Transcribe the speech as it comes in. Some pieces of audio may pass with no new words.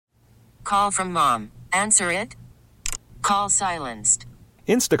Call from mom. Answer it. Call silenced.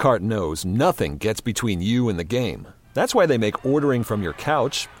 Instacart knows nothing gets between you and the game. That's why they make ordering from your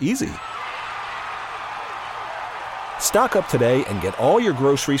couch easy. Stock up today and get all your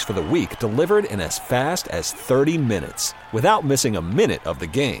groceries for the week delivered in as fast as 30 minutes without missing a minute of the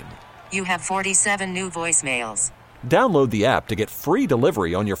game. You have 47 new voicemails. Download the app to get free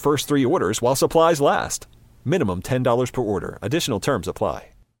delivery on your first 3 orders while supplies last. Minimum $10 per order. Additional terms apply.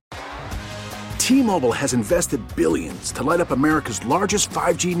 T-Mobile has invested billions to light up America's largest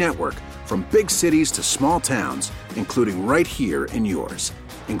 5G network, from big cities to small towns, including right here in yours.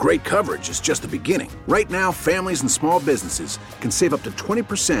 And great coverage is just the beginning. Right now, families and small businesses can save up to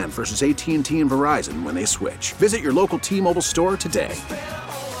 20% versus AT&T and Verizon when they switch. Visit your local T-Mobile store today.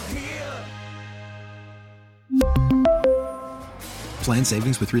 Plan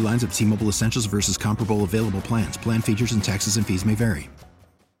savings with 3 lines of T-Mobile Essentials versus comparable available plans. Plan features and taxes and fees may vary.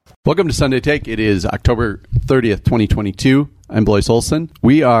 Welcome to Sunday Take. It is October 30th, 2022. I'm Blois Olson.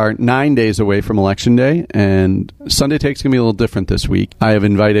 We are 9 days away from Election Day, and Sunday Take's going to be a little different this week. I have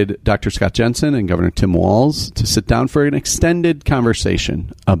invited Dr. Scott Jensen and Governor Tim Walz to sit down for an extended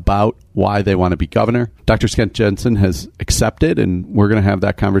conversation about why they want to be governor. Dr. Scott Jensen has accepted, and we're going to have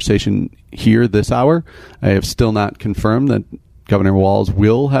that conversation here this hour. I have still not confirmed that Governor Walz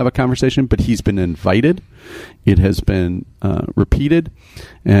will have a conversation, but he's been invited. It has been repeated,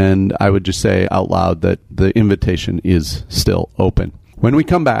 and I would just say out loud that the invitation is still open. When we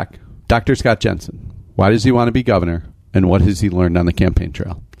come back, Dr. Scott Jensen, why does he want to be governor, and what has he learned on the campaign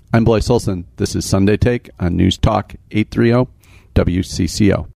trail? I'm Blois Olson. This is Sunday Take on News Talk 830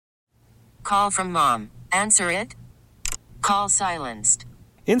 WCCO. Call from mom. Answer it. Call silenced.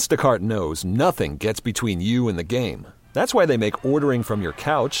 Instacart knows nothing gets between you and the game. That's why they make ordering from your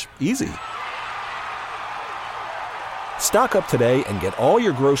couch easy. Stock up today and get all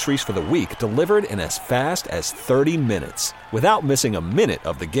your groceries for the week delivered in as fast as 30 minutes without missing a minute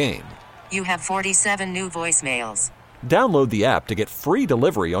of the game. You have 47 new voicemails. Download the app to get free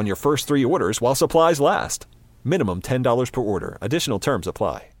delivery on your first 3 orders while supplies last. Minimum $10 per order. Additional terms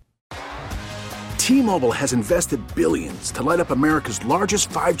apply. T-Mobile has invested billions to light up America's largest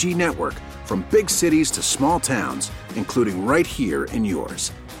 5G network, from big cities to small towns, including right here in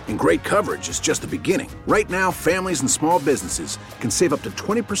yours. And great coverage is just the beginning. Right now, families and small businesses can save up to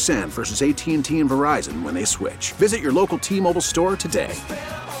 20% versus AT&T and Verizon when they switch. Visit your local T-Mobile store today.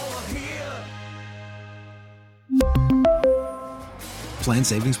 Plan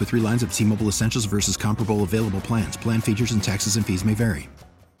savings with 3 lines of T-Mobile Essentials versus comparable available plans. Plan features and taxes and fees may vary.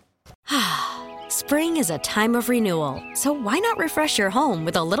 Spring is a time of renewal, so why not refresh your home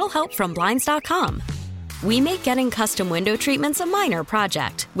with a little help from Blinds.com? We make getting custom window treatments a minor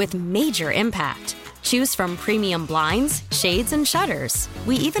project with major impact. Choose from premium blinds, shades, and shutters.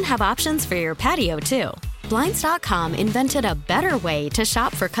 We even have options for your patio, too. Blinds.com invented a better way to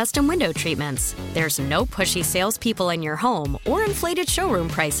shop for custom window treatments. There's no pushy salespeople in your home or inflated showroom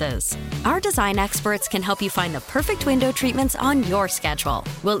prices. Our design experts can help you find the perfect window treatments on your schedule.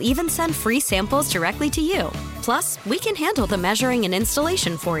 We'll even send free samples directly to you. Plus, we can handle the measuring and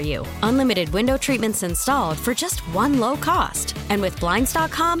installation for you. Unlimited window treatments installed for just one low cost. And with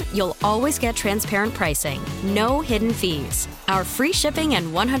Blinds.com, you'll always get transparent pricing. No hidden fees. Our free shipping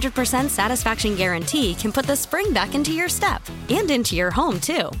and 100% satisfaction guarantee can put the spring back into your step and into your home,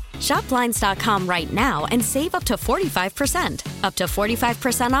 too. Shop Blinds.com right now and save up to 45%. Up to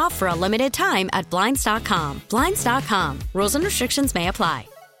 45% off for a limited time at Blinds.com. Blinds.com. Rules and restrictions may apply.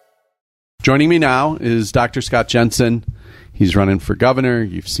 Joining me now is Dr. Scott Jensen. He's running for governor.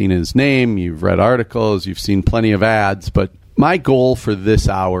 You've seen his name. You've read articles. You've seen plenty of ads. But my goal for this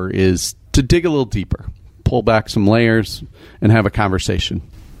hour is to dig a little deeper, pull back some layers, and have a conversation.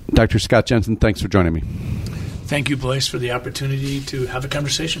 Dr. Scott Jensen, thanks for joining me. Thank you, Blois, for the opportunity to have a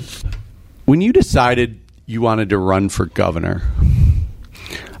conversation. When you decided you wanted to run for governor,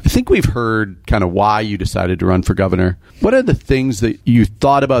 I think we've heard kind of why you decided to run for governor. What are the things that you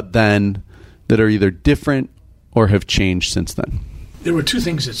thought about then that are either different or have changed since then? There were 2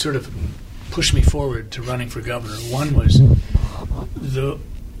 things that sort of pushed me forward to running for governor. One was the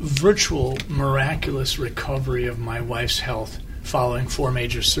virtual miraculous recovery of my wife's health following 4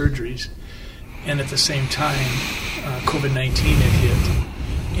 major surgeries. And at the same time, COVID-19 had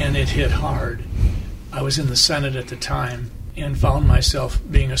hit, and it hit hard. I was in the Senate at the time and found myself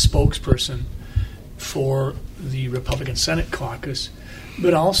being a spokesperson for the Republican Senate caucus,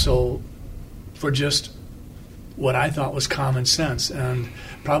 but also for just what I thought was common sense. And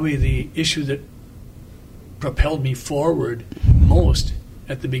probably the issue that propelled me forward most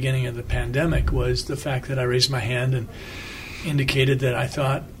at the beginning of the pandemic was the fact that I raised my hand and indicated that I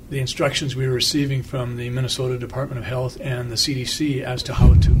thought the instructions we were receiving from the Minnesota Department of Health and the CDC as to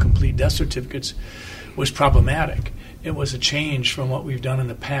how to complete death certificates was problematic. It was a change from what we've done in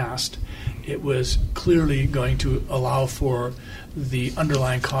the past. It was clearly going to allow for the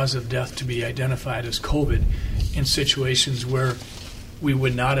underlying cause of death to be identified as COVID in situations where we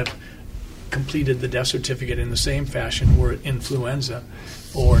would not have completed the death certificate in the same fashion were it influenza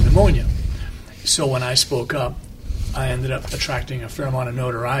or pneumonia. So when I spoke up, I ended up attracting a fair amount of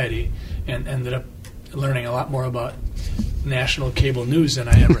notoriety and ended up learning a lot more about national cable news than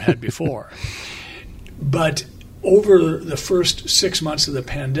I ever had before. But over the first 6 months of the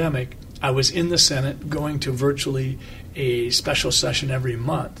pandemic, I was in the Senate going to virtually a special session every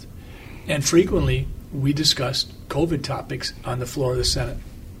month. And frequently, we discussed COVID topics on the floor of the Senate.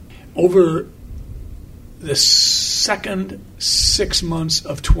 Over the second 6 months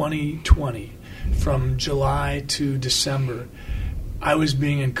of 2020, from July to December, I was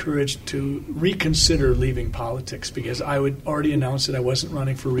being encouraged to reconsider leaving politics because I would already announced that I wasn't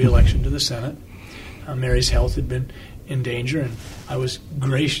running for re-election to the Senate. Mary's health had been in danger, and I was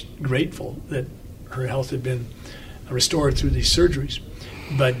grateful that her health had been restored through these surgeries.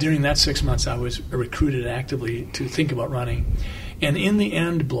 But during that 6 months, I was recruited actively to think about running. And in the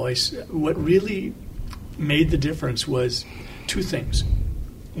end, Blois, what really made the difference was two things.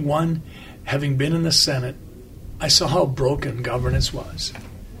 One, having been in the Senate, I saw how broken governance was.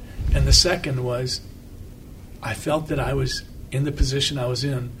 And the second was, I felt that I was in the position I was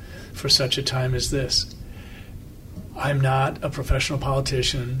in for such a time as this. I'm not a professional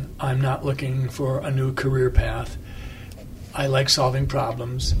politician. I'm not looking for a new career path. I like solving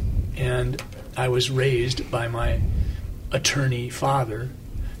problems, and I was raised by my attorney father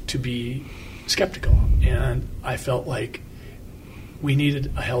to be skeptical, and I felt like we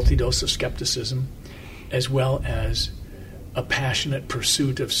needed a healthy dose of skepticism as well as a passionate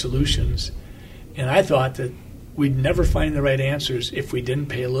pursuit of solutions. And I thought that we'd never find the right answers if we didn't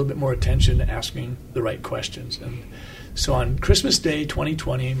pay a little bit more attention to asking the right questions. And so on Christmas Day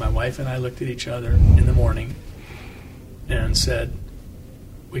 2020, my wife and I looked at each other in the morning and said,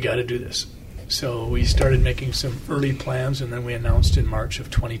 we got to do this. So we started making some early plans, and then we announced in March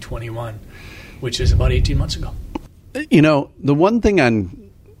of 2021, which is about 18 months ago. You know, the one thing on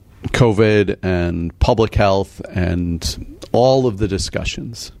COVID and public health and all of the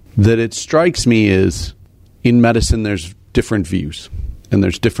discussions that it strikes me is in medicine there's different views and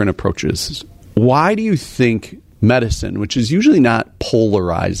there's different approaches. Why do you think medicine, which is usually not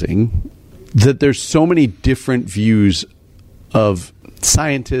polarizing, that there's so many different views of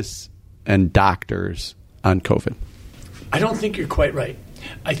scientists and doctors on COVID? I don't think you're quite right.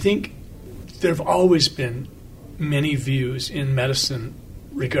 I think there have always been many views in medicine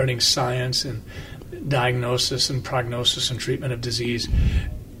regarding science and diagnosis and prognosis and treatment of disease,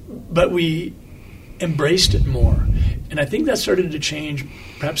 but we embraced it more. And I think that started to change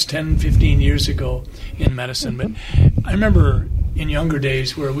perhaps 10, 15 years ago in medicine. But I remember in younger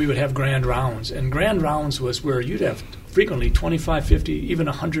days where we would have grand rounds, and grand rounds was where you'd have frequently 25, 50, even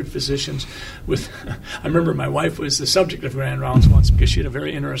 100 physicians with, I remember my wife was the subject of grand rounds once because she had a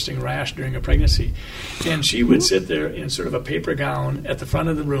very interesting rash during a pregnancy. And she would sit there in sort of a paper gown at the front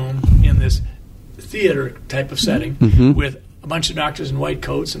of the room in this theater type of setting with a bunch of doctors in white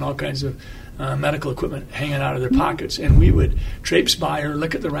coats and all kinds of medical equipment hanging out of their pockets. And we would traipse by her,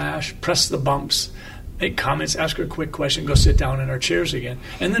 look at the rash, press the bumps, make comments, ask her a quick question, go sit down in our chairs again.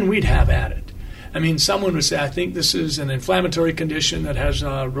 And then we'd have at it. I mean, someone would say, I think this is an inflammatory condition that has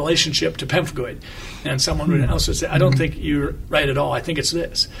a relationship to pemphigoid. And someone would also say, I don't think you're right at all. I think it's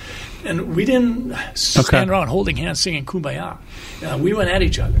this. And we didn't stand around holding hands singing Kumbaya. We went at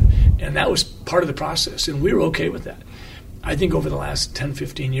each other. And that was part of the process. And we were okay with that. I think over the last 10,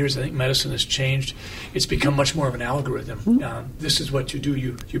 15 years, I think medicine has changed. It's become much more of an algorithm. This is what you do.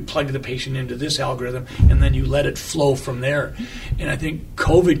 You plug the patient into this algorithm, and then you let it flow from there. And I think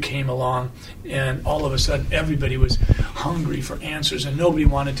COVID came along, and all of a sudden everybody was hungry for answers, and nobody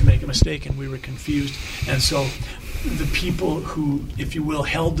wanted to make a mistake, and we were confused. And so the people who, if you will,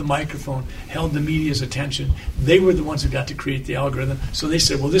 held the microphone, held the media's attention, they were the ones who got to create the algorithm. So they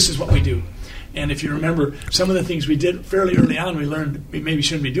said, well, this is what we do. And if you remember, some of the things we did fairly early on, we learned we maybe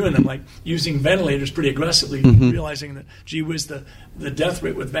shouldn't be doing them, like using ventilators pretty aggressively, realizing that, gee whiz, the death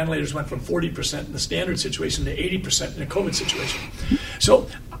rate with ventilators went from 40% in the standard situation to 80% in a COVID situation. So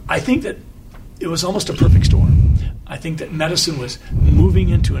I think that it was almost a perfect storm. I think that medicine was moving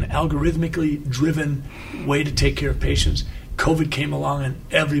into an algorithmically driven way to take care of patients. COVID came along and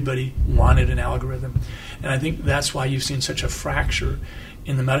everybody wanted an algorithm. And I think that's why you've seen such a fracture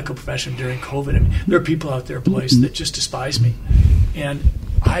in the medical profession during COVID. I mean, there are people out there, Blois, that just despise me. And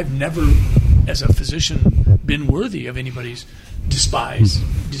I've never, as a physician, been worthy of anybody's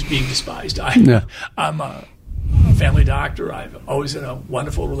being despised. I'm a family doctor. I've always had a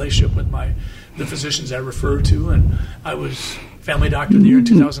wonderful relationship with the physicians I refer to, and I was family doctor of the year in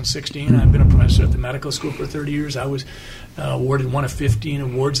 2016. I've been a professor at the medical school for 30 years. I was awarded one of 15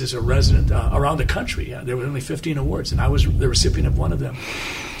 awards as a resident around the country. There were only 15 awards, and I was the recipient of one of them.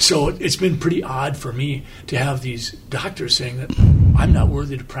 So it's been pretty odd for me to have these doctors saying that I'm not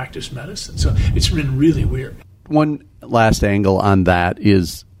worthy to practice medicine. So it's been really weird. One last angle on that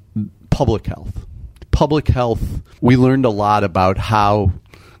is public health. Public health, we learned a lot about how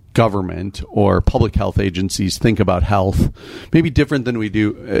government or public health agencies think about health, maybe different than we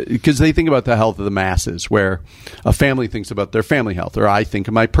do, because they think about the health of the masses, where a family thinks about their family health, or I think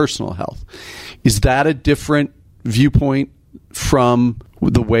of my personal health. Is that a different viewpoint from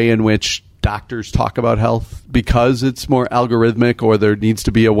the way in which doctors talk about health, because it's more algorithmic, or there needs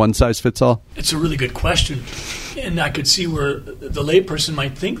to be a one-size-fits-all? It's a really good question, and I could see where the layperson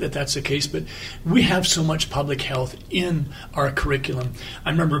might think that that's the case, but we have so much public health in our curriculum.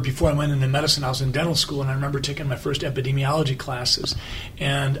 I remember before I went into medicine, I was in dental school, and I remember taking my first epidemiology classes,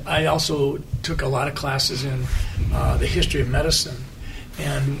 and I also took a lot of classes in the history of medicine,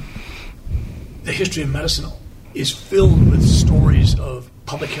 and the history of medicine is filled with stories of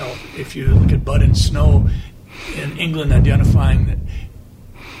public health. If you look at Bud and Snow in England, identifying that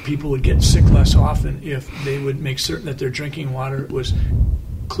people would get sick less often if they would make certain that their drinking water was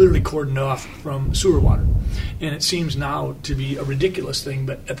clearly cordoned off from sewer water. And it seems now to be a ridiculous thing,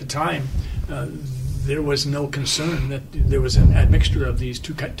 but at the time there was no concern that there was an admixture of these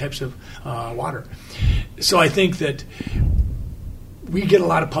two types of water. So I think that we get a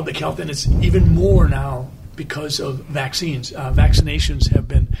lot of public health, and it's even more now because of vaccines. Vaccinations have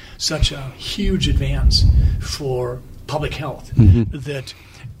been such a huge advance for public health that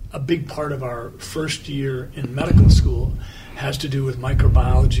a big part of our first year in medical school has to do with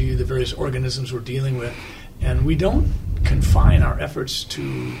microbiology, the various organisms we're dealing with. And we don't confine our efforts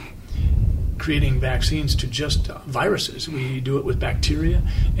to creating vaccines to just viruses. We do it with bacteria,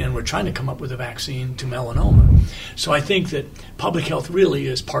 and we're trying to come up with a vaccine to melanoma. So I think that public health really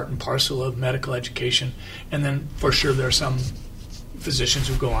is part and parcel of medical education. And then for sure there are some physicians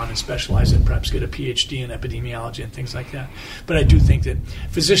who go on and specialize and perhaps get a PhD in epidemiology and things like that. But I do think that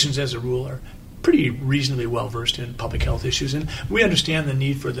physicians as a rule are pretty reasonably well versed in public health issues, and we understand the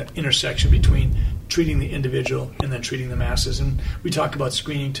need for the intersection between treating the individual and then treating the masses. And we talk about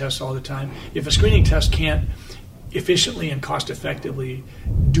screening tests all the time. If a screening test can't efficiently and cost effectively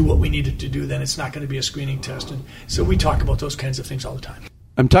do what we need it to do, then it's not going to be a screening test. And so we talk about those kinds of things all the time.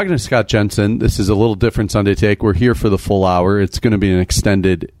 I'm talking to Scott Jensen. This is a little different Sunday Take. We're here for the full hour. It's going to be an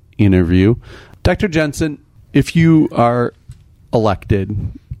extended interview. Dr. Jensen, if you are elected,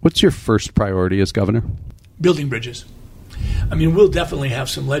 what's your first priority as governor? Building bridges. I mean, we'll definitely have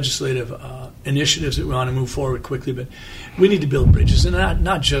some legislative initiatives that we want to move forward quickly, but we need to build bridges, and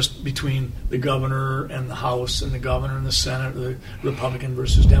not just between the governor and the House and the governor and the Senate, or the Republican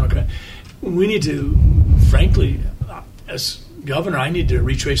versus Democrat. We need to, frankly, as governor, I need to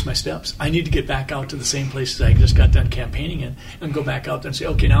retrace my steps. I need to get back out to the same places I just got done campaigning in and go back out there and say,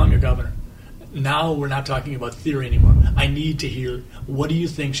 okay, now I'm your governor. Now we're not talking about theory anymore. I need to hear, what do you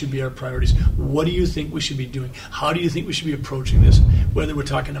think should be our priorities? What do you think we should be doing? How do you think we should be approaching this? Whether we're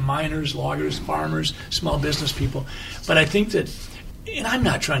talking to miners, loggers, farmers, small business people. But I think that, and I'm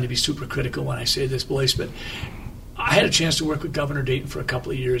not trying to be super critical when I say this, Blois, but I had a chance to work with Governor Dayton for a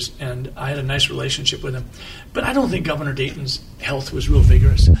couple of years, and I had a nice relationship with him. But I don't think Governor Dayton's health was real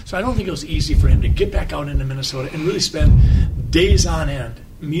vigorous. So I don't think it was easy for him to get back out into Minnesota and really spend days on end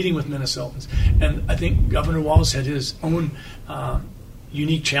meeting with Minnesotans. And I think Governor Walz had his own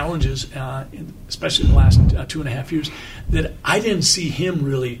unique challenges, especially in the last 2.5 years, that I didn't see him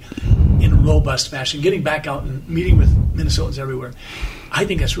really in a robust fashion, getting back out and meeting with Minnesotans everywhere. I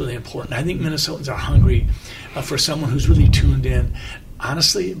think that's really important. I think Minnesotans are hungry for someone who's really tuned in.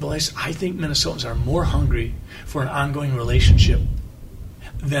 Honestly, Blois, I think Minnesotans are more hungry for an ongoing relationship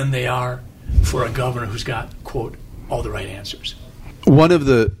than they are for a governor who's got, quote, all the right answers. One of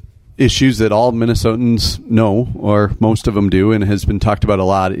the issues that all Minnesotans know, or most of them do, and has been talked about a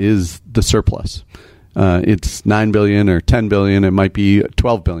lot, is the surplus. It's $9 billion or $10 billion. It might be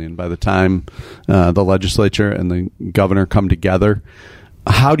 $12 billion by the time the legislature and the governor come together.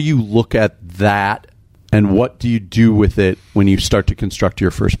 How do you look at that And what do you do with it when you start to construct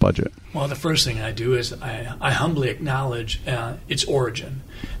your first budget? Well, the first thing I do is I humbly acknowledge its origin.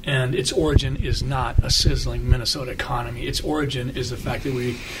 And its origin is not a sizzling Minnesota economy. Its origin is the fact that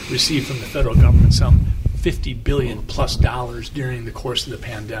we received from the federal government some $50 billion plus during the course of the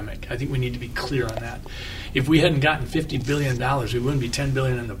pandemic. I think we need to be clear on that. If we hadn't gotten $50 billion, we wouldn't be $10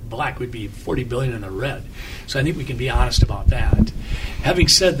 billion in the black, we'd be $40 billion in the red. So I think we can be honest about that. Having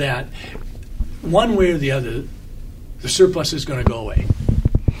said that, one way or the other, the surplus is going to go away.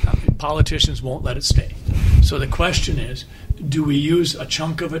 Politicians won't let it stay. So the question is, do we use a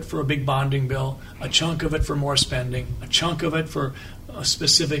chunk of it for a big bonding bill, a chunk of it for more spending, a chunk of it for a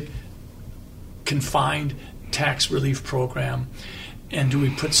specific confined tax relief program, and do we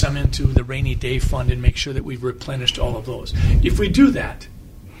put some into the rainy day fund and make sure that we've replenished all of those? If we do that,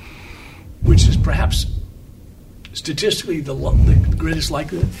 which is perhaps statistically the greatest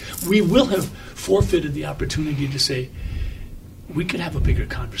likelihood, we will have forfeited the opportunity to say, we could have a bigger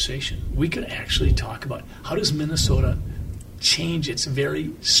conversation. We could actually talk about how does Minnesota change its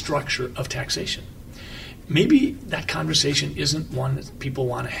very structure of taxation. Maybe that conversation isn't one that people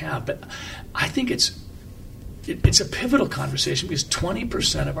want to have, but I think it's a pivotal conversation because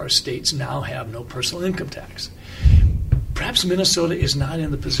 20% of our states now have no personal income tax. Perhaps Minnesota is not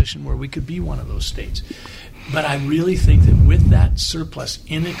in the position where we could be one of those states. But I really think that with that surplus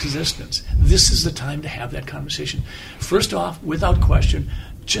in existence, this is the time to have that conversation. First off, without question,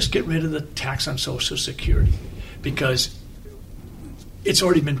 just get rid of the tax on Social Security because it's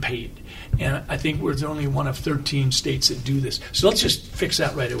already been paid. And I think we're the only one of 13 states that do this. So let's just fix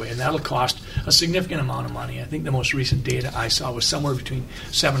that right away. And that'll cost a significant amount of money. I think the most recent data I saw was somewhere between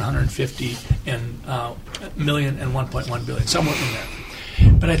 $750 million and $1.1 billion, somewhere in there.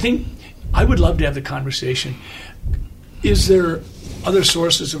 But I think I would love to have the conversation. Is there other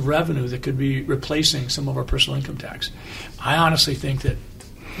sources of revenue that could be replacing some of our personal income tax? I honestly think that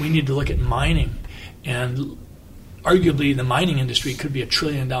we need to look at mining, and arguably the mining industry could be $1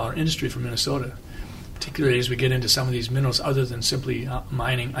 trillion industry for Minnesota, particularly as we get into some of these minerals other than simply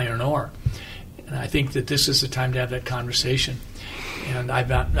mining iron ore. And I think that this is the time to have that conversation. And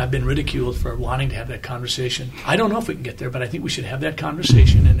I've been ridiculed for wanting to have that conversation. I don't know if we can get there, but I think we should have that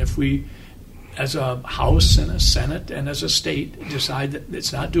conversation. And if we, as a House and a Senate and as a state, decide that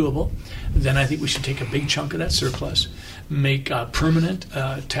it's not doable, then I think we should take a big chunk of that surplus, make permanent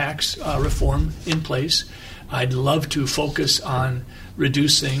tax reform in place. I'd love to focus on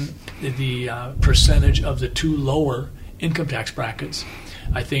reducing the percentage of the two lower income tax brackets.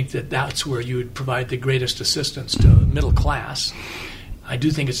 I think that that's where you would provide the greatest assistance to middle class. I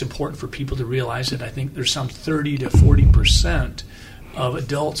do think it's important for people to realize that I think there's some 30 to 40% of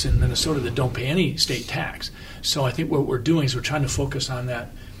adults in Minnesota that don't pay any state tax. So I think what we're doing is we're trying to focus on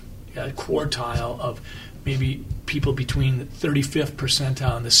that quartile of maybe people between the 35th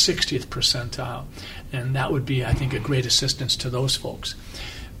percentile and the 60th percentile. And that would be, I think, a great assistance to those folks.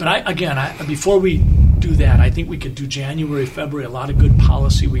 But before we do that, I think we could do January, February, a lot of good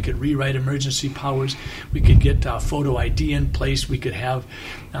policy. We could rewrite emergency powers. We could get photo ID in place. We could have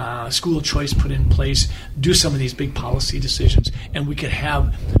school choice put in place, do some of these big policy decisions. And we could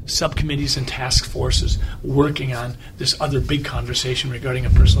have subcommittees and task forces working on this other big conversation regarding a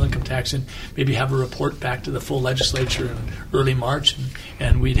personal income tax and maybe have a report back to the full legislature in early March.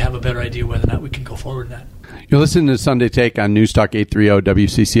 And we'd have a better idea whether or not we can go forward in that. You're listening to Sunday Take on News Talk 830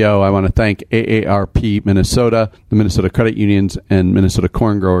 WCCO. I want to thank AARP Minnesota, the Minnesota Credit Unions, and Minnesota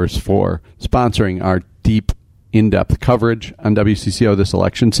Corn Growers for sponsoring our deep, in-depth coverage on WCCO this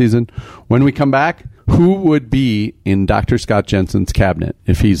election season. When we come back, who would be in Dr. Scott Jensen's cabinet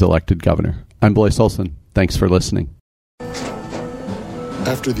if he's elected governor? I'm Blois Olson. Thanks for listening.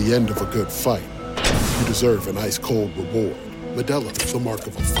 After the end of a good fight, you deserve an ice-cold reward. Modelo is the mark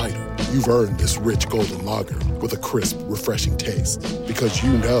of a fighter. You've earned this rich golden lager with a crisp, refreshing taste. Because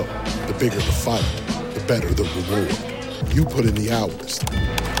you know, the bigger the fight, the better the reward. You put in the hours,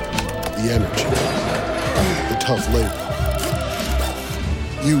 the energy, the tough labor.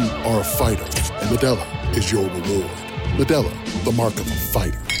 You are a fighter, and Modelo is your reward. Modelo, the mark of a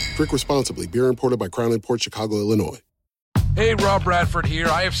fighter. Drink responsibly. Beer imported by Crown Imports, Chicago, Illinois. Hey, Rob Bradford here.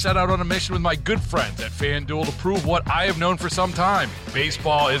 I have set out on a mission with my good friends at FanDuel to prove what I have known for some time.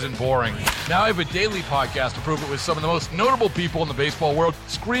 Baseball isn't boring. Now I have a daily podcast to prove it with some of the most notable people in the baseball world,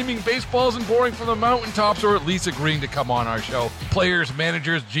 screaming baseball isn't boring from the mountaintops or at least agreeing to come on our show. Players,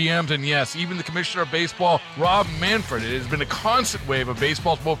 managers, GMs, and yes, even the commissioner of baseball, Rob Manfred. It has been a constant wave of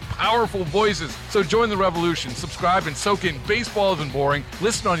baseball's most powerful voices. So join the revolution. Subscribe and soak in Baseball Isn't Boring.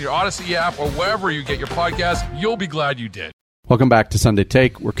 Listen on your Odyssey app or wherever you get your podcasts. You'll be glad you did. Welcome back to Sunday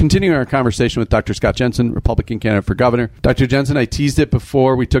Take. We're continuing our conversation with Dr. Scott Jensen, Republican candidate for governor. Dr. Jensen, I teased it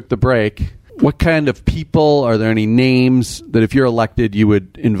before we took the break. What kind of people, are there any names that if you're elected you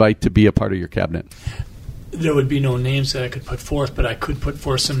would invite to be a part of your cabinet? There would be no names that I could put forth, but I could put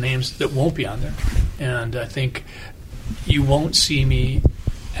forth some names that won't be on there. And I think you won't see me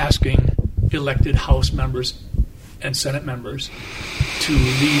asking elected House members and Senate members to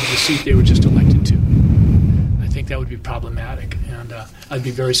leave the seat they were just elected to. I think that would be problematic, and I'd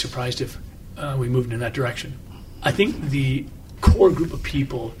be very surprised if we moved in that direction. I think the core group of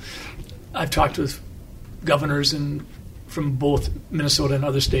people, I've talked with governors from both Minnesota and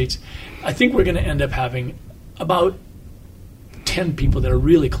other states, I think we're going to end up having about 10 people that are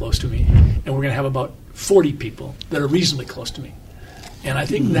really close to me, and we're going to have about 40 people that are reasonably close to me. And I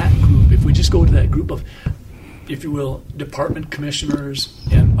think that group, if we just go to that group of, if you will, department commissioners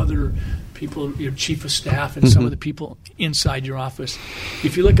and other people, your chief of staff and some of the people inside your office,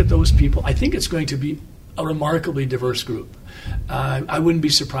 if you look at those people, I think it's going to be a remarkably diverse group. I wouldn't be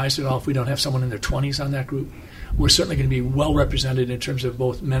surprised at all if we don't have someone in their 20s on that group. We're certainly going to be well represented in terms of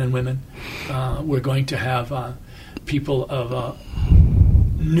both men and women. We're going to have people of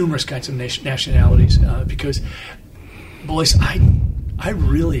numerous kinds of nationalities because, boys, I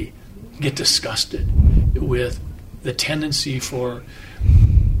really get disgusted with the tendency for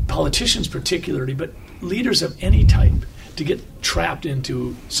politicians particularly, but leaders of any type, to get trapped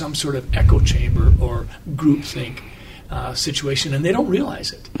into some sort of echo chamber or groupthink situation, and they don't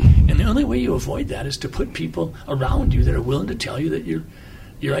realize it. And the only way you avoid that is to put people around you that are willing to tell you that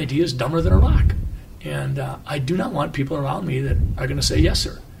your idea is dumber than a rock. And I do not want people around me that are going to say, yes,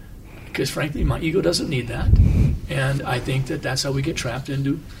 sir. Because, frankly, my ego doesn't need that. And I think that that's how we get trapped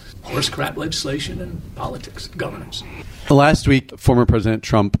into horse crap legislation and politics, governance. Last week, former President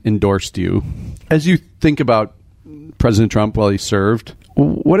Trump endorsed you. As you think about President Trump while he served,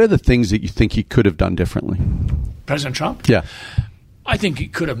 what are the things that you think he could have done differently? President Trump? Yeah. I think he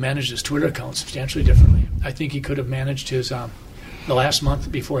could have managed his Twitter account substantially differently. I think he could have managed his the last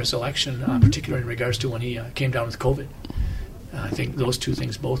month before his election, particularly in regards to when he came down with COVID. I think those two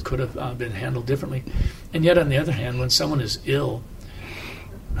things both could have been handled differently. And yet, on the other hand, when someone is ill,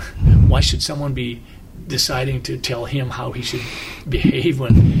 why should someone be deciding to tell him how he should behave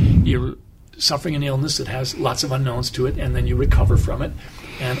when you're suffering an illness that has lots of unknowns to it, and then you recover from it?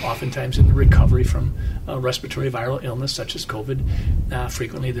 And oftentimes in the recovery from a respiratory viral illness such as COVID,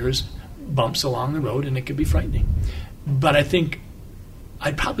 frequently there's bumps along the road, and it can be frightening. But I think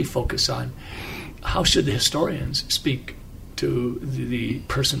I'd probably focus on how should the historians speak to the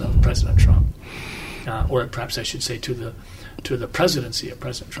person of President Trump, or perhaps I should say to the presidency of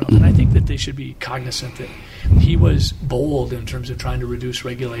President Trump. And I think that they should be cognizant that he was bold in terms of trying to reduce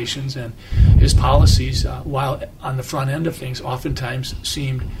regulations, and his policies, while on the front end of things oftentimes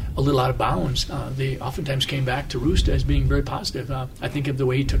seemed a little out of bounds, they oftentimes came back to roost as being very positive. I think of the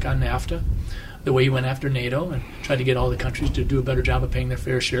way he took on NAFTA, the way he went after NATO and tried to get all the countries to do a better job of paying their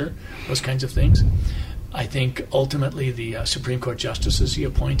fair share, those kinds of things. I think ultimately the Supreme Court justices he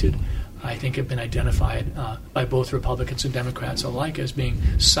appointed, I think, have been identified by both Republicans and Democrats alike as being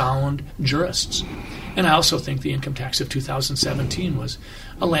sound jurists. And I also think the income tax of 2017 was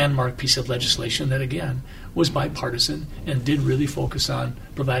a landmark piece of legislation that, again, was bipartisan and did really focus on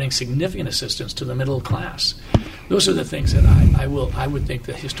providing significant assistance to the middle class. Those are the things that I would think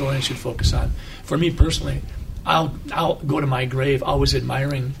that historians should focus on. For me personally, I'll go to my grave always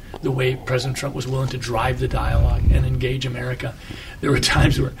admiring the way President Trump was willing to drive the dialogue and engage America. There were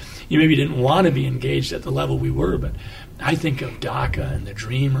times where you maybe didn't want to be engaged at the level we were, but I think of DACA and the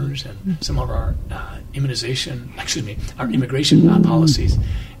Dreamers and some of our immigration policies.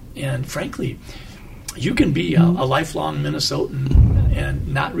 And frankly, you can be a lifelong Minnesotan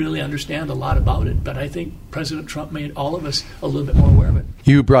and not really understand a lot about it, but I think President Trump made all of us a little bit more aware of it.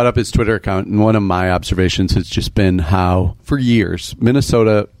 You brought up his Twitter account, and one of my observations has just been how, for years,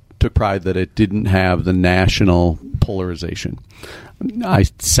 Minnesota took pride that it didn't have the national polarization. I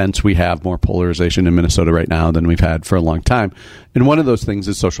sense we have more polarization in Minnesota right now than we've had for a long time. And one of those things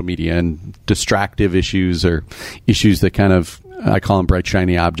is social media and distractive issues, or issues that kind of, I call them bright,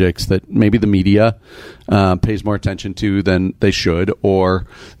 shiny objects that maybe the media pays more attention to than they should, or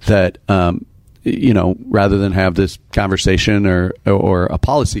that, rather than have this conversation or a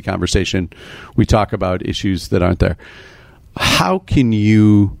policy conversation, we talk about issues that aren't there. How can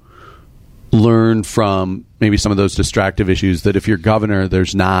you learn from maybe some of those distractive issues that if you're governor,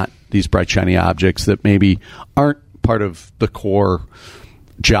 there's not these bright, shiny objects that maybe aren't part of the core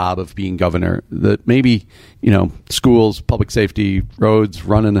job of being governor, that maybe, schools, public safety, roads,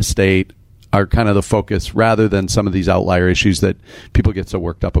 running a state, are kind of the focus rather than some of these outlier issues that people get so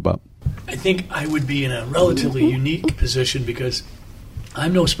worked up about? I think I would be in a relatively unique position because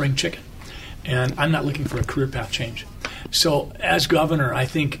I'm no spring chicken, and I'm not looking for a career path change. So as governor, I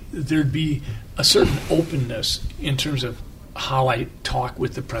think there'd be a certain openness in terms of how I talk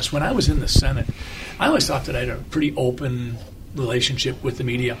with the press. When I was in the Senate, I always thought that I had a pretty open relationship with the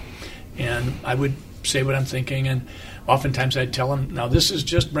media, and I would say what I'm thinking, and oftentimes I'd tell them, now this is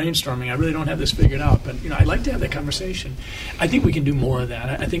just brainstorming, I really don't have this figured out, but I'd like to have that conversation. I think we can do more of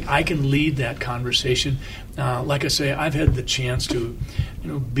that. I think I can lead that conversation. Like I say, I've had the chance to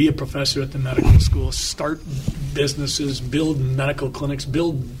be a professor at the medical school, start businesses, build medical clinics,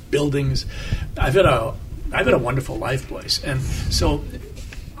 build buildings. I've had a wonderful life, Blois. And so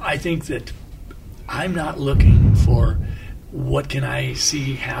I think that I'm not looking for what can I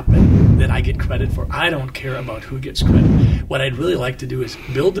see happen that I get credit for. I don't care about who gets credit. What I'd really like to do is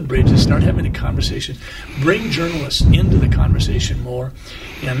build the bridges, start having a conversation, bring journalists into the conversation more,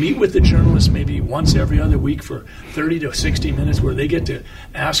 meet with the journalists maybe once every other week for 30 to 60 minutes where they get to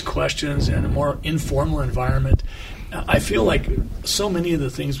ask questions in a more informal environment. I feel like so many of the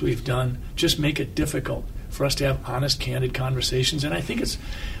things we've done just make it difficult for us to have honest, candid conversations, and I think it's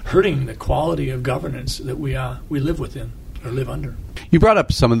hurting the quality of governance that we live within or live under. You brought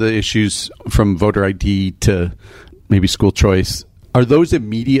up some of the issues from voter ID to maybe school choice. Are those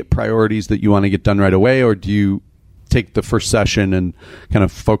immediate priorities that you want to get done right away, or do you take the first session and kind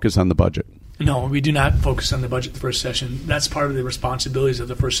of focus on the budget? No, we do not focus on the budget the first session. That's part of the responsibilities of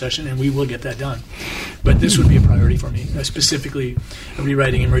the first session, and we will get that done. But this would be a priority for me, specifically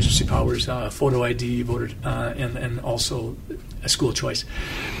rewriting emergency powers, photo ID, voter, and also a school choice.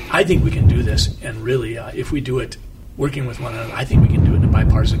 I think we can do this, and really, if we do it working with one another, I think we can do it in a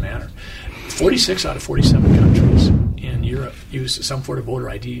bipartisan manner. 46 out of 47 countries in Europe use some sort of voter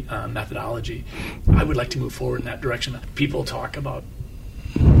ID methodology. I would like to move forward in that direction. People talk about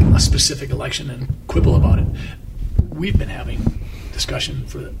a specific election and quibble about it. We've been having discussion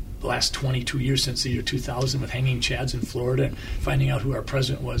for the last 22 years since the year 2000 with hanging chads in Florida and finding out who our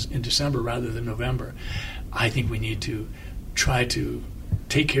president was in December rather than November. I think we need to try to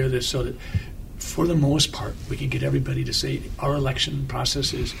take care of this so that for the most part, we can get everybody to say our election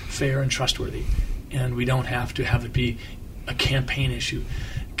process is fair and trustworthy, and we don't have to have it be a campaign issue,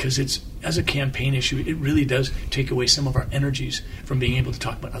 because as a campaign issue, it really does take away some of our energies from being able to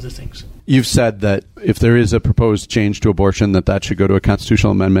talk about other things. You've said that if there is a proposed change to abortion, that should go to a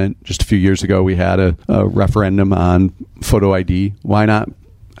constitutional amendment. Just a few years ago, we had a referendum on photo ID. Why not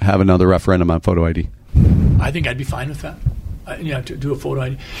have another referendum on photo ID? I think I'd be fine with that. To do a photo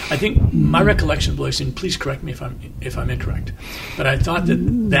ID. I think my recollection, Blois, and please correct me if I'm incorrect, but I thought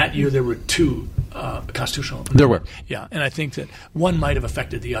that year there were two constitutional amendments. There were. Yeah, and I think that one might have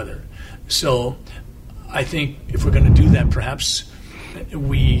affected the other. So I think if we're going to do that, perhaps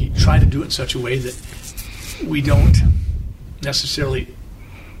we try to do it in such a way that we don't necessarily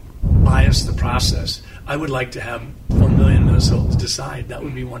bias the process. I would like to have 4 million Minnesotans decide. That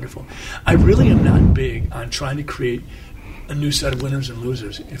would be wonderful. I really am not big on trying to create a new set of winners and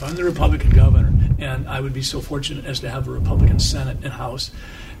losers. If I'm the Republican governor, and I would be so fortunate as to have a Republican Senate and House,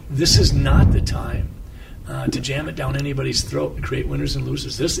 this is not the time to jam it down anybody's throat and create winners and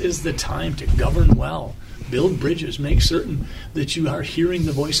losers. This is the time to govern well, build bridges, make certain that you are hearing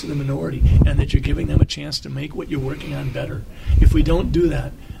the voice of the minority and that you're giving them a chance to make what you're working on better. If we don't do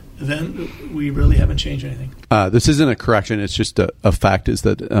that, then we really haven't changed anything. This isn't a correction. It's just a fact is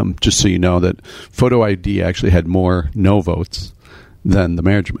that, just so you know, that photo ID actually had more no votes than the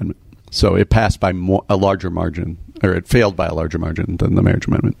marriage amendment. So it passed by a larger margin, or it failed by a larger margin than the marriage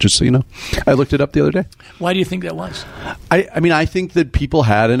amendment, just so you know. I looked it up the other day. Why do you think that was? I think that people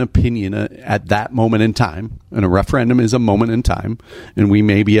had an opinion at that moment in time, and a referendum is a moment in time, and we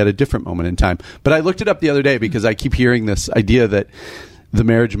may be at a different moment in time. But I looked it up the other day because I keep hearing this idea that the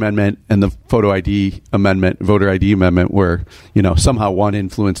marriage amendment and the photo ID amendment, voter ID amendment, were, somehow one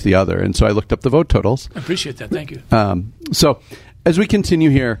influenced the other. And so I looked up the vote totals. I appreciate that. Thank you. So as we continue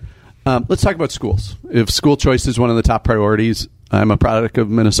here, let's talk about schools. If school choice is one of the top priorities, I'm a product of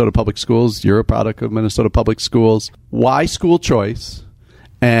Minnesota Public Schools. You're a product of Minnesota Public Schools. Why school choice?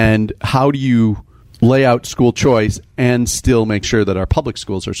 And how do you lay out school choice and still make sure that our public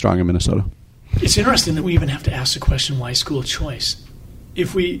schools are strong in Minnesota? It's interesting that we even have to ask the question, why school choice?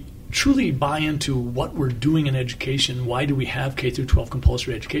 If we truly buy into what we're doing in education, why do we have K through 12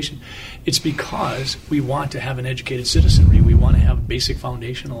 compulsory education? It's because we want to have an educated citizenry. We want to have basic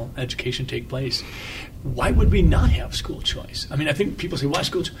foundational education take place. why would we not have school choice? I mean, I think people say, why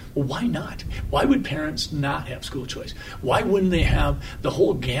school choice? Well, why not? Why would parents not have school choice? Why wouldn't they have the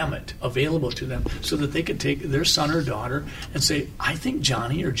whole gamut available to them so that they could take their son or daughter and say, I think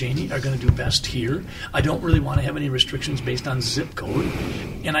Johnny or Janie are going to do best here. I don't really want to have any restrictions based on zip code.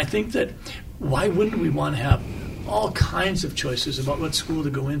 And I think that why wouldn't we want to have all kinds of choices about what school to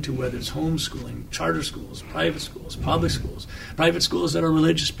go into, whether it's homeschooling, charter schools, private schools, private schools that are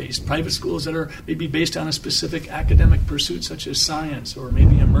religious-based, private schools that are maybe based on a specific academic pursuit such as science or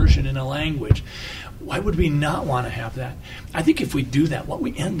maybe immersion in a language. Why would we not want to have that? I think if we do that, what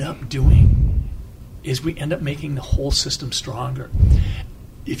we end up doing is we end up making the whole system stronger.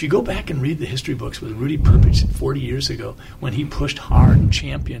 If you go back and read the history books with Rudy Perpich 40 years ago, when he pushed hard and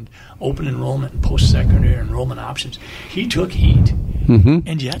championed open enrollment and post-secondary enrollment options, he took heat.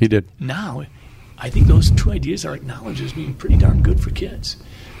 And yet, he did. Now, I think those two ideas are acknowledged as being pretty darn good for kids.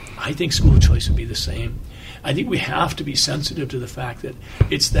 I think school choice would be the same. I think we have to be sensitive to the fact that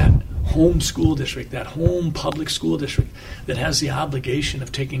it's that home school district, that home public school district that has the obligation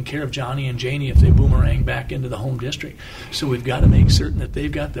of taking care of Johnny and Janie if they boomerang back into the home district. So we've got to make certain that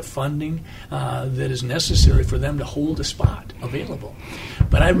they've got the funding that is necessary for them to hold a spot available.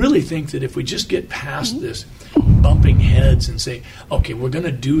 But I really think that if we just get past this bumping heads and say, okay, we're going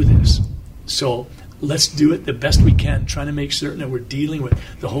to do this, so let's do it the best we can, trying to make certain that we're dealing with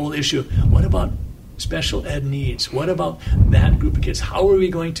the whole issue of what about special ed needs? What about that group of kids? How are we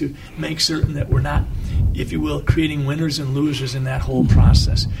going to make certain that we're not, if you will, creating winners and losers in that whole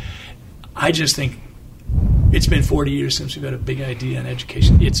process? I just think it's been 40 years since we've had a big idea in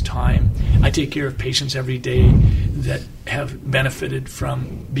education. It's time. I take care of patients every day that have benefited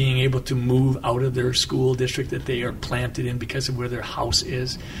from being able to move out of their school district that they are planted in because of where their house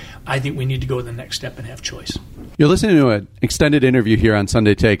is. I think we need to go the next step and have choice. You're listening to an extended interview here on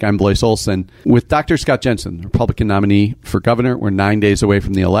Sunday Take. I'm Blois Olson with Dr. Scott Jensen, Republican nominee for governor. We're 9 days away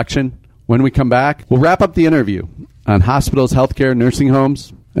from the election. When we come back, we'll wrap up the interview on hospitals, healthcare, nursing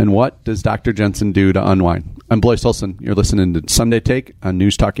homes, and what does Dr. Jensen do to unwind. I'm Blois Olson. You're listening to Sunday Take on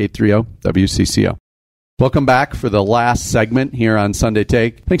News Talk 830 WCCO. Welcome back for the last segment here on Sunday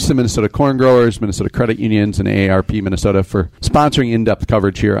Take. Thanks to Minnesota Corn Growers, Minnesota Credit Unions, and AARP Minnesota for sponsoring in-depth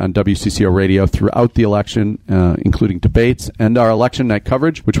coverage here on WCCO Radio throughout the election, including debates and our election night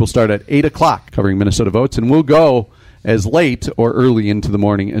coverage, which will start at 8 o'clock, covering Minnesota votes, and we'll go as late or early into the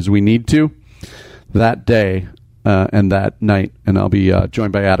morning as we need to that day and that night, and I'll be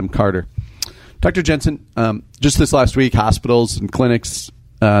joined by Adam Carter. Dr. Jensen, just this last week, hospitals and clinics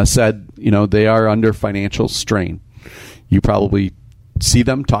said, they are under financial strain. You probably see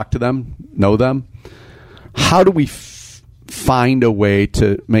them, talk to them, know them. How do we find a way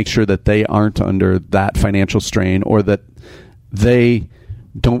to make sure that they aren't under that financial strain, or that they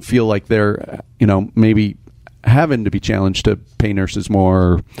don't feel like they're, maybe having to be challenged to pay nurses more,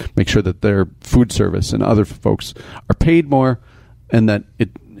 or make sure that their food service and other folks are paid more, and that it,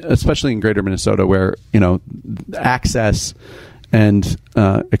 especially in greater Minnesota, where, access and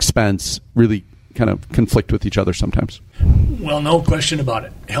expense really kind of conflict with each other sometimes? Well, no question about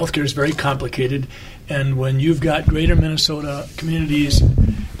it. Healthcare is very complicated, and when you've got greater Minnesota communities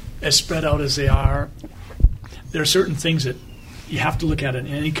as spread out as they are, there are certain things that you have to look at in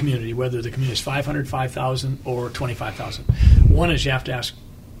any community, whether the community is 500, 5,000, or 25,000. One is you have to ask,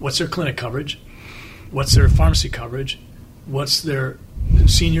 what's their clinic coverage? What's their pharmacy coverage? What's their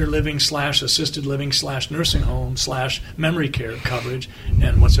senior living / assisted living / nursing home / memory care coverage,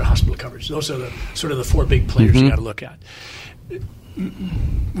 and what's their hospital coverage? Those are the sort of the four big players you got to look at.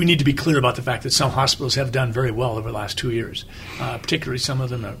 We need to be clear about the fact that some hospitals have done very well over the last 2 years. Particularly, some of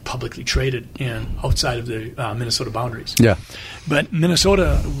them are publicly traded and outside of the Minnesota boundaries. Yeah. But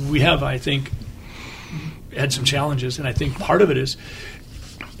Minnesota, we have, I think, had some challenges, and I think part of it is,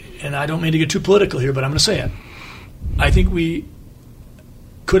 and I don't mean to get too political here, but I'm going to say it. I think we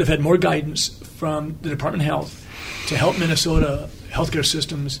could have had more guidance from the Department of Health to help Minnesota healthcare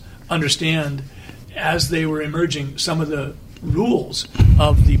systems understand, as they were emerging, some of the rules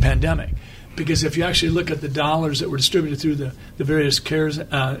of the pandemic. Because if you actually look at the dollars that were distributed through the various CARES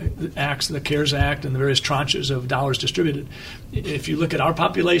Acts, the CARES Act, and the various tranches of dollars distributed, if you look at our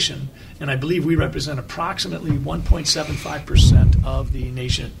population, and I believe we represent approximately 1.75% of the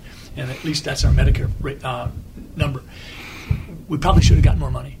nation, and at least that's our Medicare number, we probably should have gotten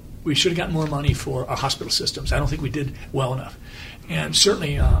more money. We should have gotten more money for our hospital systems. I don't think we did well enough. And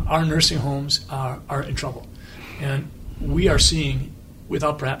certainly our nursing homes are in trouble. And we are seeing,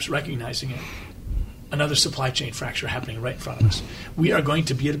 without perhaps recognizing it, another supply chain fracture happening right in front of us. We are going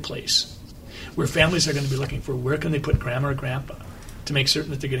to be at a place where families are going to be looking for where can they put grandma or grandpa to make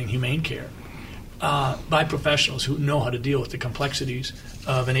certain that they're getting humane care. by professionals who know how to deal with the complexities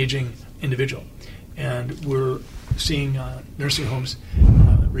of an aging individual. And we're seeing nursing homes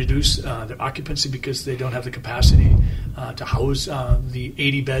reduce their occupancy because they don't have the capacity to house the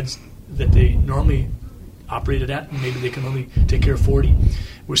 80 beds that they normally operated at, and maybe they can only take care of 40.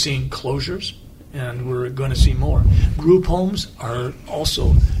 We're seeing closures, and we're going to see more. Group homes are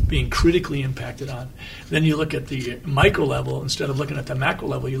also being critically impacted on. Then you look at the micro level, instead of looking at the macro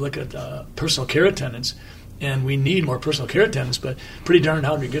level, you look at personal care attendants, and we need more personal care attendants, but pretty darn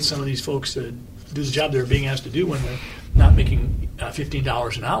hard to get some of these folks to do the job they're being asked to do when they're not making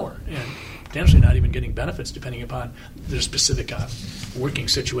 $15 an hour and potentially not even getting benefits depending upon their specific working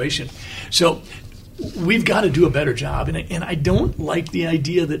situation. So we've got to do a better job, and I don't like the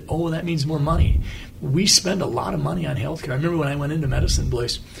idea that, that means more money. We spend a lot of money on healthcare. I remember when I went into medicine,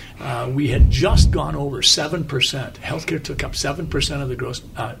 Blois, we had just gone over 7%. Healthcare took up 7% of the gross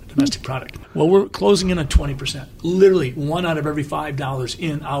domestic product. Well, we're closing in on 20%. Literally, $1 out of every $5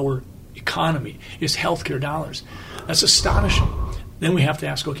 in our economy is healthcare dollars. That's astonishing. Then we have to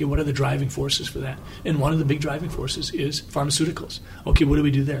ask, okay, what are the driving forces for that? And one of the big driving forces is pharmaceuticals. Okay, what do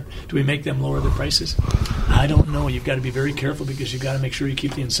we do there? Do we make them lower their prices? I don't know. You've got to be very careful because you've got to make sure you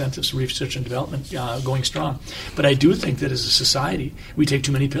keep the incentives for research and development going strong. But I do think that as a society, we take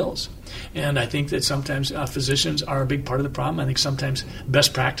too many pills. And I think that sometimes physicians are a big part of the problem. I think sometimes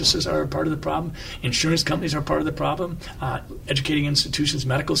best practices are a part of the problem. Insurance companies are part of the problem. Educating institutions,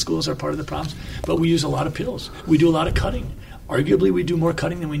 medical schools are part of the problems. But we use a lot of pills. We do a lot of cutting. Arguably, we do more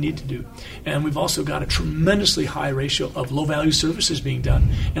cutting than we need to do. And we've also got a tremendously high ratio of low-value services being done.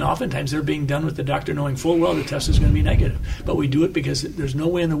 And oftentimes they're being done with the doctor knowing full well the test is going to be negative. But we do it because there's no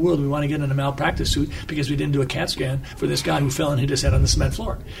way in the world we want to get in a malpractice suit because we didn't do a CAT scan for this guy who fell and hit his head on the cement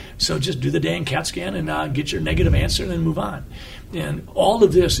floor. So just do the dang CAT scan and get your negative answer and then move on. And all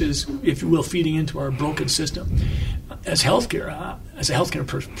of this is, if you will, feeding into our broken system. As a healthcare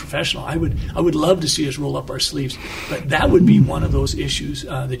professional, I would love to see us roll up our sleeves, but that would be one of those issues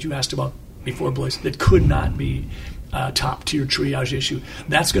that you asked about before, Blois, that could not be top-tier triage issue.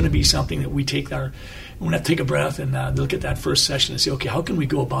 That's going to be something that we take we're going to take a breath and look at that first session and say, okay, how can we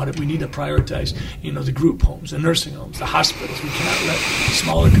go about it? We need to prioritize, the group homes, the nursing homes, the hospitals. We cannot let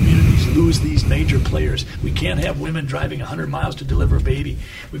smaller communities lose these major players. We can't have women driving 100 miles to deliver a baby.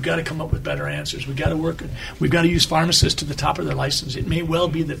 We've got to come up with better answers. We've got to use pharmacists to the top of their license. It may well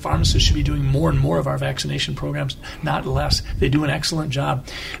be that pharmacists should be doing more and more of our vaccination programs, not less. They do an excellent job.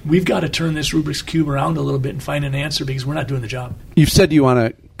 We've got to turn this Rubik's Cube around a little bit and find an answer because we're not doing the job. You've said you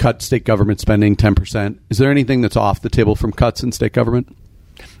want to cut state government spending 10%. Is there anything that's off the table from cuts in state government?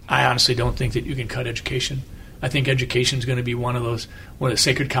 I honestly don't think that you can cut education. I think education is going to be one of the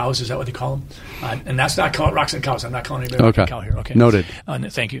sacred cows. Is that what they call them? And that's not called rocks and cows. I'm not calling anybody a cow here. Okay, noted.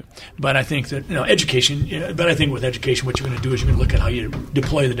 Thank you. But I think that education. But I think with education, what you're going to do is you're going to look at how you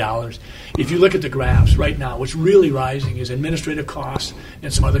deploy the dollars. If you look at the graphs right now, what's really rising is administrative costs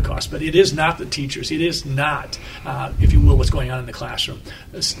and some other costs. But it is not the teachers. It is not, if you will, what's going on in the classroom.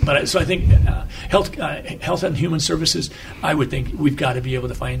 So I think health and human services. I would think we've got to be able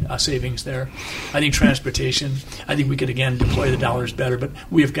to find savings there. I think transportation. I think we could, again, deploy the dollars better, but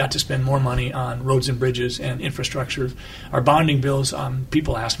we have got to spend more money on roads and bridges and infrastructure. Our bonding bills,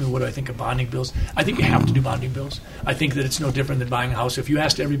 people ask me, what do I think of bonding bills? I think you have to do bonding bills. I think that it's no different than buying a house. If you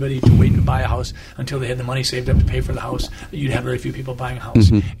asked everybody to wait to buy a house until they had the money saved up to pay for the house, you'd have very few people buying a house.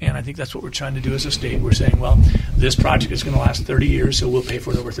 Mm-hmm. And I think that's what we're trying to do as a state. We're saying, well, this project is going to last 30 years, so we'll pay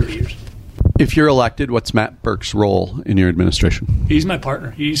for it over 30 years. If you're elected, what's Matt Burke's role in your administration? He's my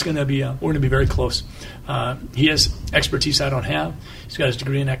partner. He's going to be. We're going to be very close. He has expertise I don't have. He's got his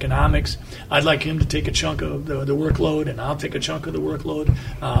degree in economics. I'd like him to take a chunk of the workload, and I'll take a chunk of the workload.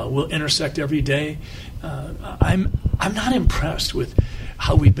 We'll intersect every day. I'm not impressed with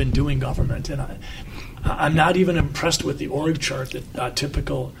how we've been doing government, and I'm not even impressed with the org chart that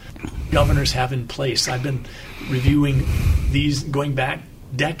typical governors have in place. I've been reviewing these going back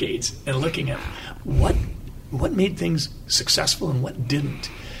decades and looking at what made things successful and what didn't.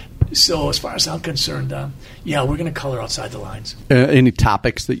 So as far as I'm concerned, we're going to color outside the lines. Any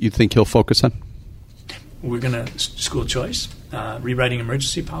topics that you think he'll focus on? We're going to school choice, rewriting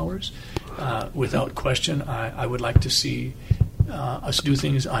emergency powers. Without question, I would like to see us do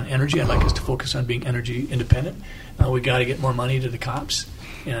things on energy. I'd like us to focus on being energy independent. We've got to get more money to the cops,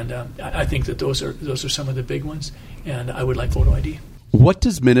 and I think that those are some of the big ones. And I would like photo ID. What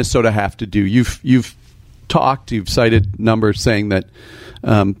does Minnesota have to do? You've cited numbers saying that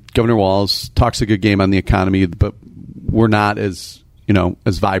Governor Walz talks a good game on the economy, but we're not as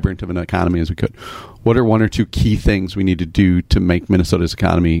vibrant of an economy as we could. What are one or two key things we need to do to make Minnesota's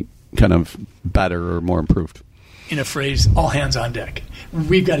economy kind of better or more improved? In a phrase, all hands on deck.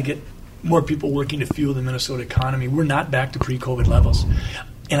 We've got to get more people working to fuel the Minnesota economy. We're not back to pre-COVID levels.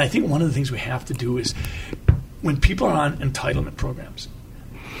 And I think one of the things we have to do is when people are on entitlement programs,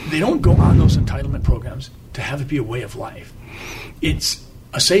 they don't go on those entitlement programs to have it be a way of life. It's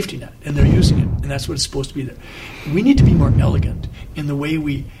a safety net, and they're using it, and that's what it's supposed to be there. We need to be more elegant in the way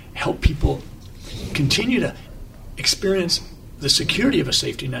we help people continue to experience the security of a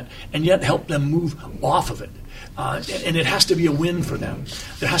safety net and yet help them move off of it. And it has to be a win for them.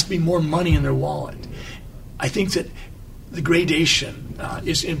 There has to be more money in their wallet. I think that the gradation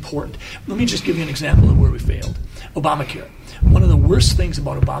is important. Let me just give you an example of where we failed. Obamacare. One of the worst things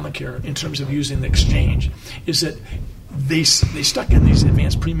about Obamacare in terms of using the exchange is that they stuck in these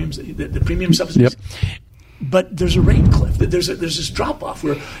advanced premiums, the premium subsidies. Yep. But there's a rate cliff. There's this drop-off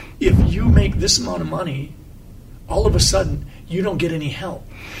where if you make this amount of money, all of a sudden you don't get any help.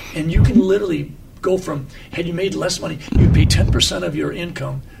 And you can literally go from, had you made less money, you'd pay 10% of your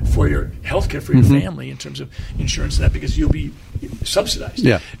income for your health care for your family in terms of insurance and that, because you'll be subsidized.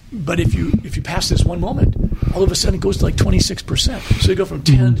 Yeah. But if you pass this one moment, all of a sudden it goes to like 26%. So you go from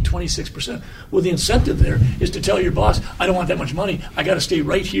 10 to 26%. Well, the incentive there is to tell your boss, I don't want that much money. I got to stay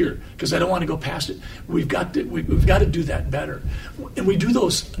right here because I don't want to go past it. We've got to do that better. And we do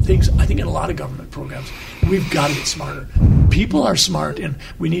those things, I think, in a lot of government programs. We've got to get smarter. People are smart, and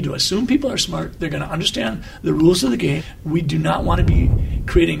we need to assume people are smart. They're going to understand the rules of the game. We do not want to be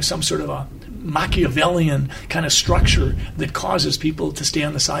creating some sort of a Machiavellian kind of structure that causes people to stay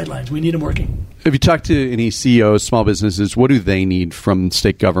on the sidelines. We need them working. Have you talked to any CEOs, small businesses? What do they need from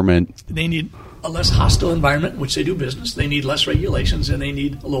state government? They need a less hostile environment in which they do business. They need less regulations, and they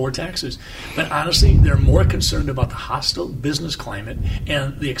need lower taxes. But honestly, they're more concerned about the hostile business climate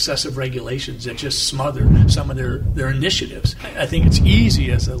and the excessive regulations that just smother some of their initiatives. I think it's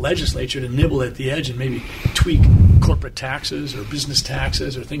easy as a legislature to nibble at the edge and maybe tweak corporate taxes or business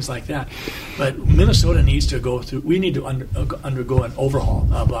taxes or things like that. But Minnesota needs to go through, we need to undergo an overhaul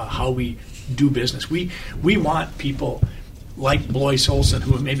of how we do business. We want people like Blois Olson,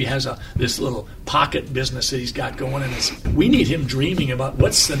 who maybe has this little pocket business that he's got going, and we need him dreaming about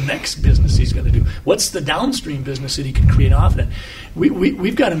what's the next business he's going to do. What's the downstream business that he can create off of it?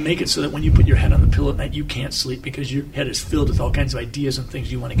 We've got to make it so that when you put your head on the pillow at night, you can't sleep because your head is filled with all kinds of ideas and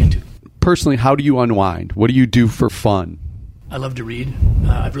things you want to get to. Personally, how do you unwind? What do you do for fun? I love to read.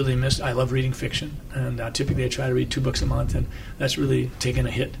 I love reading fiction, and typically I try to read 2 books a month, and that's really taken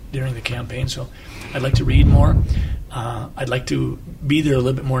a hit during the campaign. So I'd like to read more. I'd like to be there a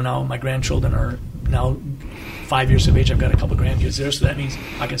little bit more now. My grandchildren are now 5 years of age. I've got a couple grandkids there, so that means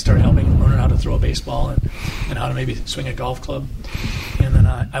I can start helping them learn how to throw a baseball and how to maybe swing a golf club. And then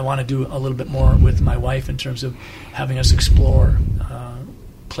I want to do a little bit more with my wife in terms of having us explore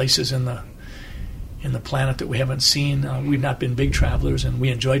places in the planet that we haven't seen. We've not been big travelers, and we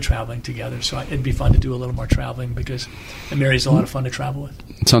enjoy traveling together. So it'd be fun to do a little more traveling because Mary's a lot of fun to travel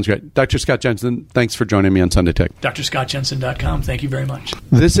with. Sounds great. Dr. Scott Jensen, thanks for joining me on Sunday Tech. DrScottJensen.com. Thank you very much.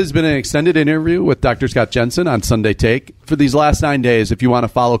 This has been an extended interview with Dr. Scott Jensen on Sunday Take. For these last 9 days, if you want to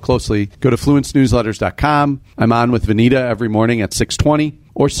follow closely, go to FluenceNewsletters.com. I'm on with Vanita every morning at 6:20.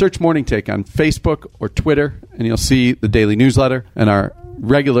 Or search Morning Take on Facebook or Twitter, and you'll see the daily newsletter and our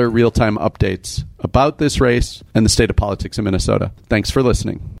regular real-time updates about this race and the state of politics in Minnesota. Thanks for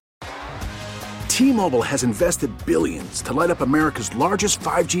listening. T-Mobile has invested billions to light up America's largest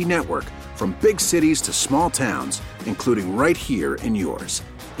 5G network, from big cities to small towns, including right here in yours.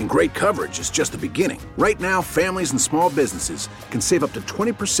 And great coverage is just the beginning. Right now, families and small businesses can save up to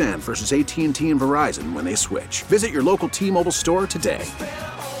 20% versus AT&T and Verizon when they switch. Visit your local T-Mobile store today.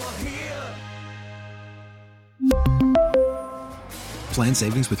 Plan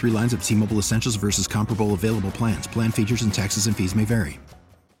savings with 3 lines of T-Mobile Essentials versus comparable available plans. Plan features and taxes and fees may vary.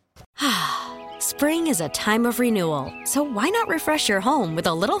 Spring is a time of renewal, so why not refresh your home with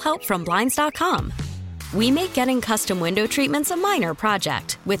a little help from Blinds.com? We make getting custom window treatments a minor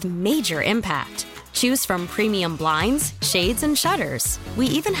project with major impact. Choose from premium blinds, shades, and shutters. We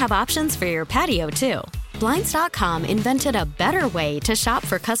even have options for your patio, too. Blinds.com invented a better way to shop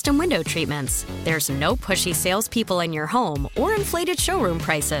for custom window treatments. There's no pushy salespeople in your home or inflated showroom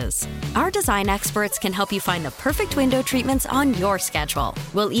prices. Our design experts can help you find the perfect window treatments on your schedule.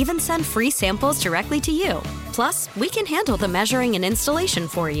 We'll even send free samples directly to you. Plus, we can handle the measuring and installation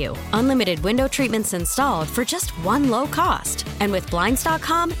for you. Unlimited window treatments installed for just one low cost. And with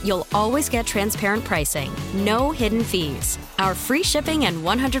Blinds.com, you'll always get transparent pricing. No hidden fees. Our free shipping and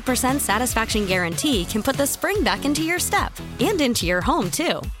 100% satisfaction guarantee can put the spring back into your step and into your home,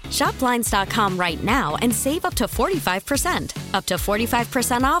 too. Shop Blinds.com right now and save up to 45%. Up to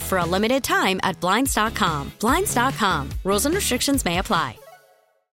 45% off for a limited time at Blinds.com. Blinds.com. Rules and restrictions may apply.